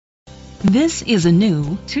This is a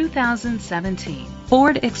new 2017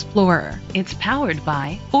 Ford Explorer. It's powered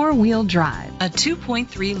by four-wheel drive, a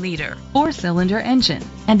 2.3-liter four-cylinder engine,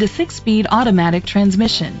 and a six-speed automatic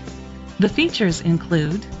transmission. The features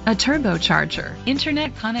include a turbocharger,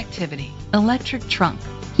 internet connectivity, electric trunk,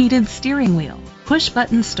 heated steering wheel,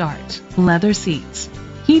 push-button start, leather seats,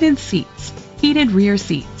 heated rear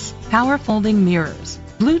seats, power folding mirrors,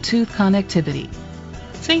 Bluetooth connectivity.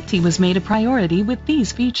 Safety was made a priority with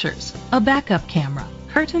these features: a backup camera,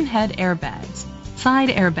 curtain head airbags, side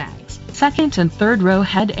airbags, second and third row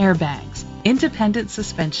head airbags, independent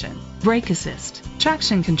suspension, brake assist,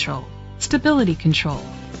 traction control, stability control,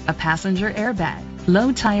 a passenger airbag,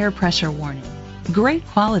 low tire pressure warning. Great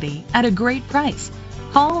quality at a great price.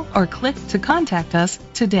 Call or click to contact us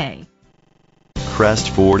today. Crest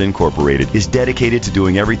Ford Incorporated is dedicated to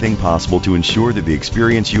doing everything possible to ensure that the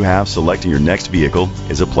experience you have selecting your next vehicle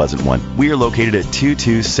is a pleasant one. We are located at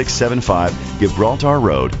 22675 Gibraltar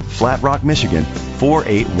Road, Flat Rock, Michigan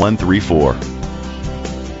 48134.